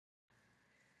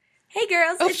Hey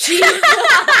girls, Oh, it's Hey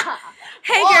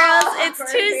Whoa, girls, it's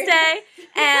Tuesday,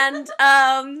 and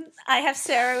I have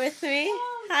Sarah with me.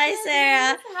 Hi,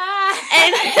 Sarah. Hi.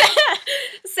 And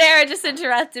Sarah just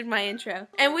interrupted my intro.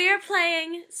 And we are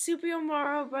playing Super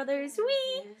Mario Brothers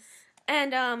Wii.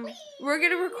 And we're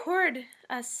gonna record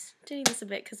us doing this a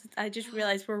bit because I just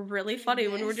realized we're really funny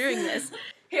when we're doing this.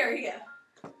 Here we go.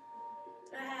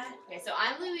 Okay, so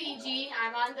I'm Luigi.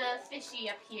 I'm on the fishy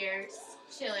up here,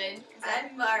 chilling.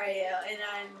 I'm Mario, and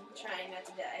I'm trying not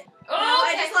to die. Oh, no,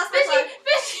 okay. I just lost fishy, my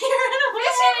fishy, run away.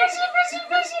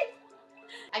 Fishy.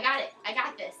 I got it. I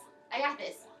got this. I got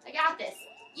this. I got this.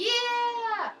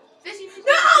 Yeah. Fishy.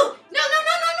 No! No!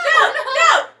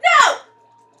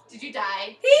 Did you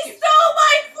die? He stole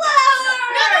my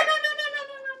flower!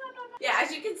 No. Yeah,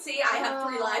 as you can see, I have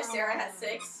 3 lives. Sarah has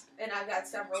 6, and I've got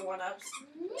several 1-ups.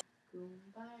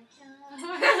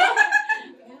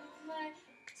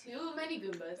 Too many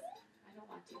Goombas. I don't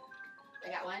want to. I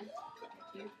got 1. I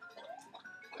got 2.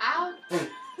 Ow!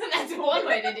 That's one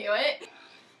way to do it.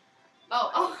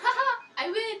 Oh, haha! I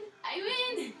win!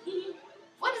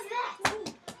 What is that?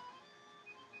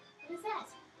 What is that?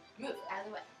 Move out of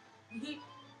the way.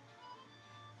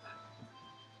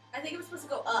 I think it was supposed to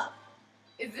go up.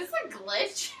 Is this a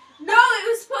glitch? No, it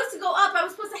was supposed to go up. I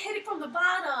was supposed to hit it from the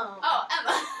bottom. Oh,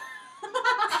 Emma.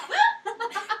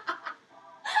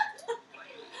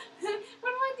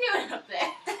 What am I doing up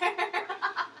there?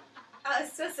 I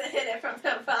was supposed to hit it from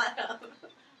the bottom.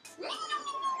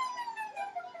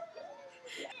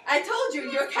 I told you,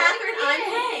 you're Catherine, I'm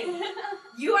Hank.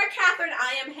 You are Catherine,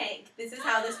 I am Hank. This is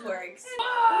how this works.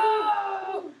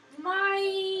 Oh,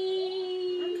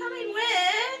 I'm coming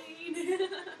with.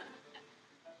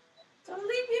 Don't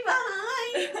leave me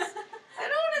behind. I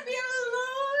don't want to be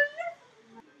alone.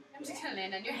 I'm just gonna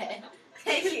land on your head.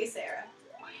 Thank you, Sarah.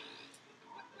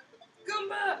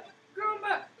 Goomba!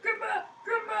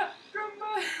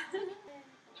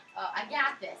 Oh, I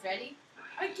got this. Ready?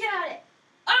 I got it.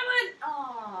 I'm in.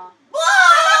 Oh. Whoa!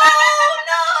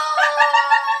 No!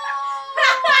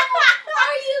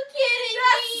 Are you kidding me?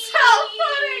 That's so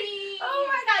funny. Oh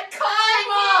my God,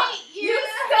 Karma! You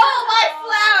stole my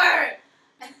flower.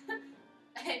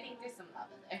 I think there's some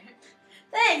lava there.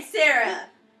 Thanks, Sarah.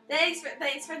 Thanks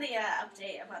for the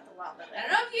update about the lava there. I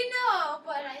don't know if you know,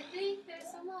 but I think there's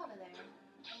some lava there.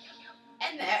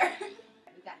 And there.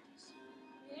 We got this.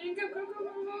 Go.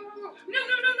 No.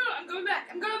 I'm going back.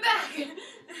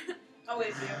 Oh,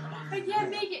 wait, here. I can't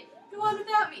make it. Go on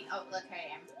without me. Oh, look, here I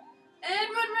am. And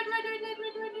run.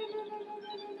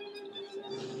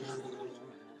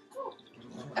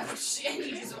 Oh, shit.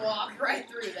 You just walked right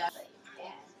through that.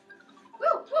 Yeah.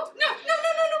 Woo. No.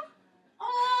 Oh.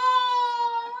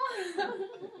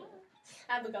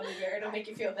 Have a gummy bear. It'll make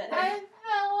you feel better. I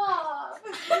fell off.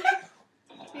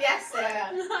 Yes,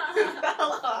 Sarah. You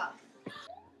fell off.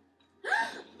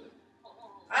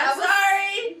 I'm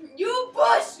sorry. You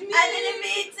pushed me. I didn't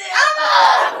mean to.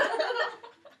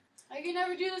 I can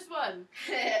never do this one.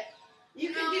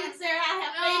 You can do it, Sarah. I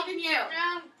have faith in you. No,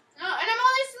 and I'm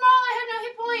only small. I have no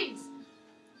hit points.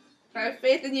 I have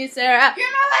faith in you, Sarah. You're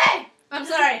in my way. I'm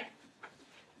sorry.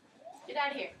 Get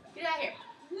out of here.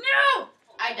 No!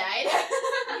 I died.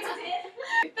 You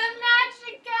did? The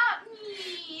magic got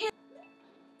me.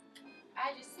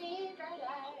 I just saved our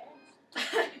lives.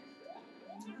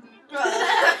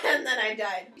 And then I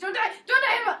died. Don't die,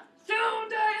 Emma. Phew.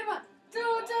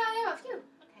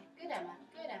 Okay, good Emma.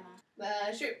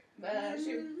 Shoot.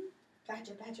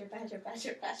 Badger.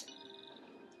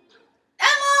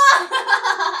 Emma!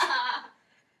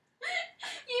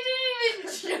 You didn't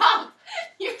even jump.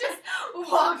 You just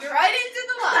walked right into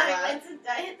the lava.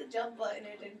 I hit the jump button.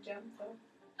 It didn't jump though.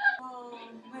 Oh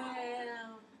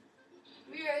man,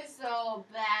 we are so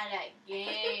bad at game.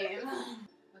 Okay,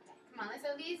 come on, let's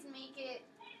at least make it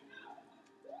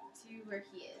to where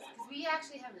he is, because we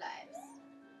actually have lives.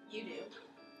 You do.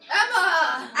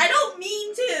 Emma! I don't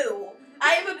mean to.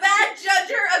 I am a bad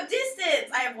judger of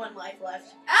distance. I have 1 life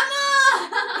left.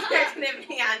 Emma! You're gonna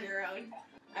be on your own.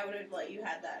 I would have let you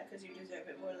have that because you deserve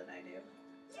it more than I do.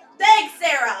 Thanks,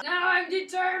 Sarah. Now I'm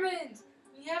determined.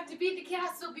 We have to beat the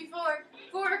castle before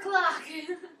 4 o'clock.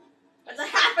 It's a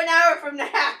half an hour from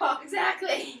now.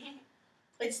 Exactly.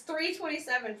 It's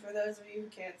 3:27 for those of you who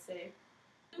can't see.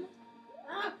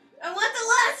 Oh, I want the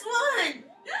last one.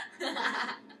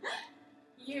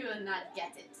 You will not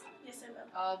get it. Yes, I will.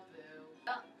 Oh, boo.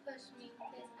 Don't push me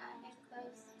because I'm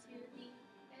close to the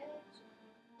edge.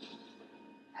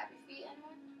 Happy feet,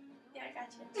 anyone? Yeah, I got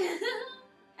you.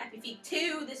 Happy Feet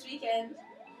 2 this weekend.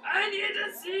 I need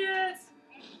to see it.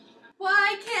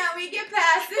 Why can't we get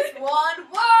past this one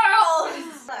world?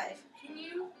 Live. Can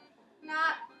you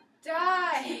not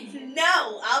Die.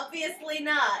 No, obviously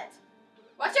not.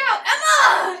 Watch out,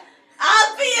 Emma!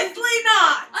 Obviously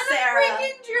not, On Sarah. a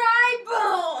freaking dry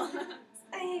bone.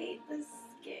 I hate this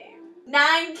game.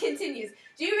 9 continues.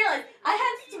 Do you realize I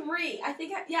had 3? I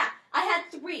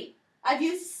had 3. I've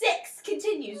used 6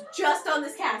 continues just on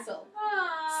this castle.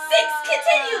 6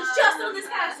 continues just on this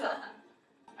castle.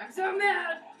 I'm so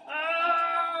mad.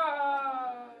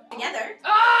 Together.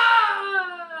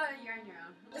 You're on your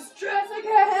own. The stress, I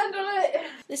can't handle it.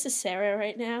 This is Sarah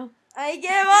right now. I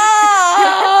give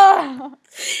up.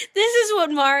 This is what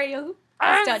Mario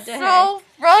has done to her. So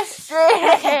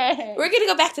frustrated. We're gonna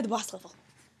go back to the boss level.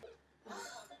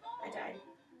 I died.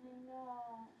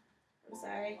 I'm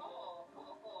sorry.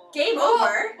 Game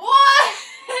over. What?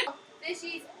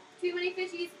 Fishies. Too many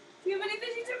fishies. Too many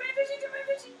fishies. Too many fishies. Too many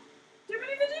fishies. Too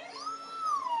many fishies.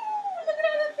 Look at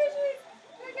all the fishies.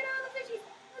 Look at all the fishies.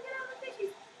 Look at all the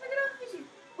fishies. Look at all the fishies.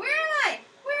 Where am I?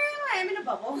 Where am I? I'm in a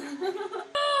bubble.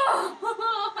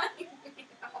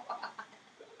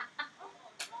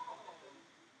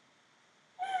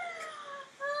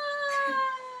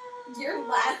 You're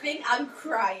laughing. I'm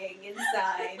crying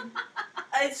inside.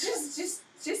 It's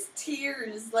just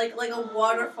tears, like a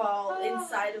waterfall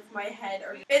inside of my head.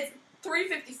 It's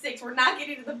 3:56. We're not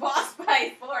getting to the boss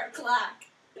by 4 o'clock.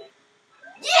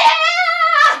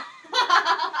 Yeah!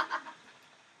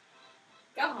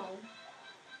 Go home.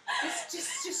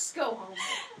 Just go home.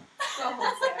 Go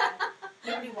home, Sarah.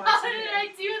 Nobody wants How you did here. I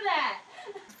do that?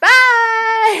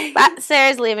 Bye. But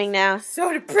Sarah's leaving now.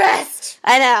 So depressed.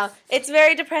 I know. It's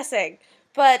very depressing.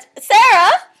 But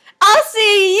Sarah, I'll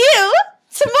see you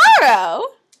tomorrow.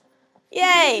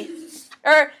 Yay.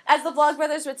 Or as the Vlog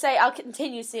Brothers would say, I'll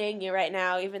continue seeing you right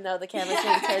now, even though the camera's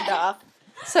being turned off.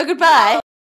 So goodbye.